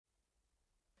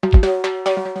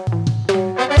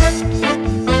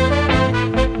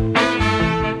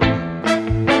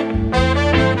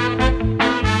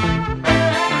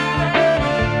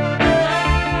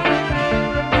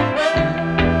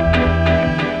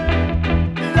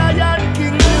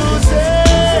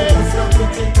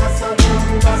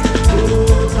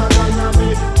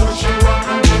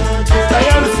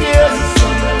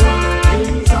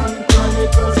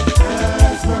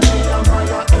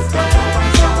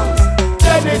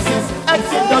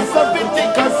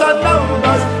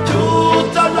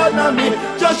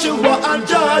Joshua and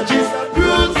Judges,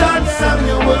 Ruth and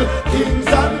Samuel, Kings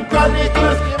and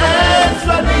Chronicles,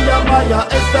 Ezra, Nehemiah,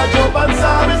 Esther, Job and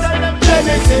Psalms,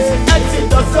 Genesis,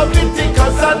 Exodus,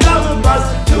 Leviticus and Numbers,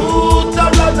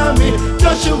 Deuteronomy,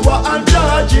 Joshua and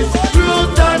Judges,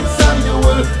 Ruth and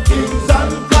Samuel, Kings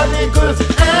and Chronicles,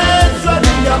 Ezra,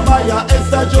 Nehemiah,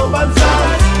 Esther, Job and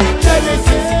Psalms,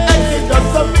 Genesis, Exodus,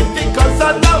 Leviticus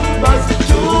and Numbers,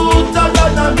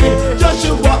 Deuteronomy,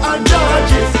 Joshua and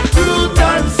Judges, Ruth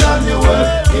and Samuel,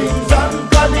 Kings and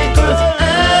Chronicles,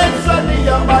 Ezra,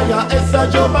 Nehemiah, Esther,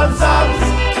 Job and Psalms.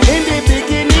 In the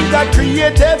beginning God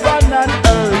created heaven and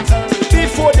earth.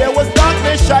 Before there was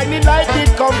darkness, shining light did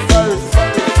come first.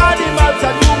 Animals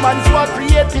and humans were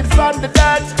created from the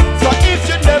dirt. So if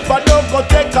you never know, go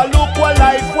take a look what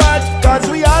life was. Cause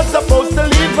we are supposed to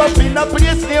live up in a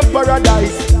place named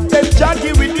paradise. Them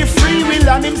jaggy with the free will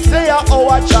and him say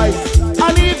our choice.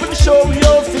 And even show we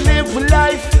how to live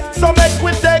life. So make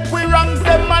we take we wrongs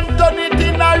them and turn it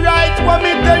in a right. What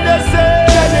me tell you say?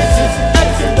 Genesis,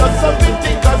 Exodus,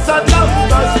 Leviticus and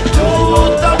Numbers,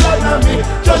 Deuteronomy,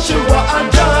 Joshua and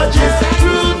Judges,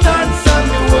 Ruth and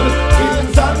Samuel,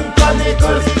 Kings and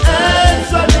Chronicles,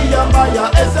 Ezra, Nehemiah,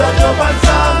 Esther, Job and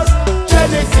Psalms,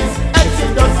 Genesis,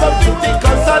 Exodus,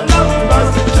 Leviticus and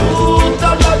Numbers,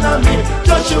 Deuteronomy,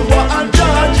 Joshua and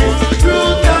Judges,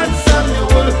 Ruth and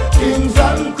Samuel, Kings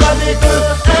and Chronicles,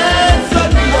 Ezra,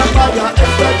 Nehemiah,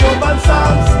 Esther, Job and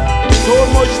Psalms. So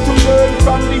much to learn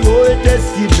from the Old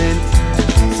Testament,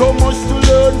 so much to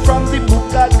learn from the book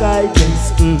of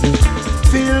guidance.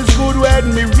 Feels good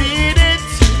when we read it,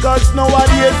 cause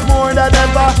nowadays more than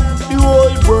ever the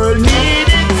whole world need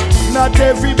it. Not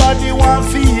everybody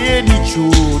want to hear the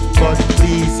truth, but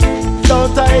please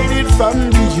don't hide it from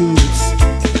the youths.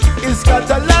 It's got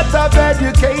a lot of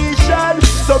education,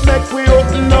 so make we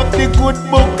open up the good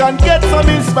book and get some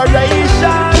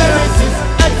inspiration. Genesis,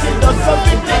 Exodus,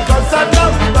 Leviticus and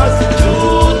Numbers,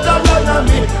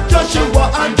 Deuteronomy, Joshua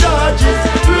and Judges,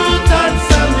 Ruth and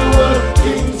Samuel,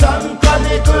 Kings and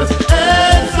Chronicles,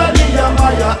 Ezra,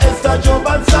 Nehemiah, Esther, Job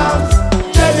and Psalms,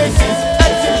 Genesis,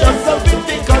 Exodus,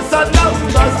 Leviticus and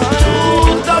Numbers,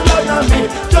 Deuteronomy,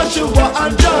 Joshua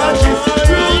and Judges,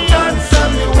 Ruth and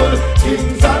Samuel,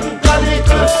 Kings and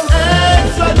Chronicles,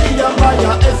 Ezra,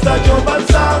 Nehemiah, Esther, Job and Psalms.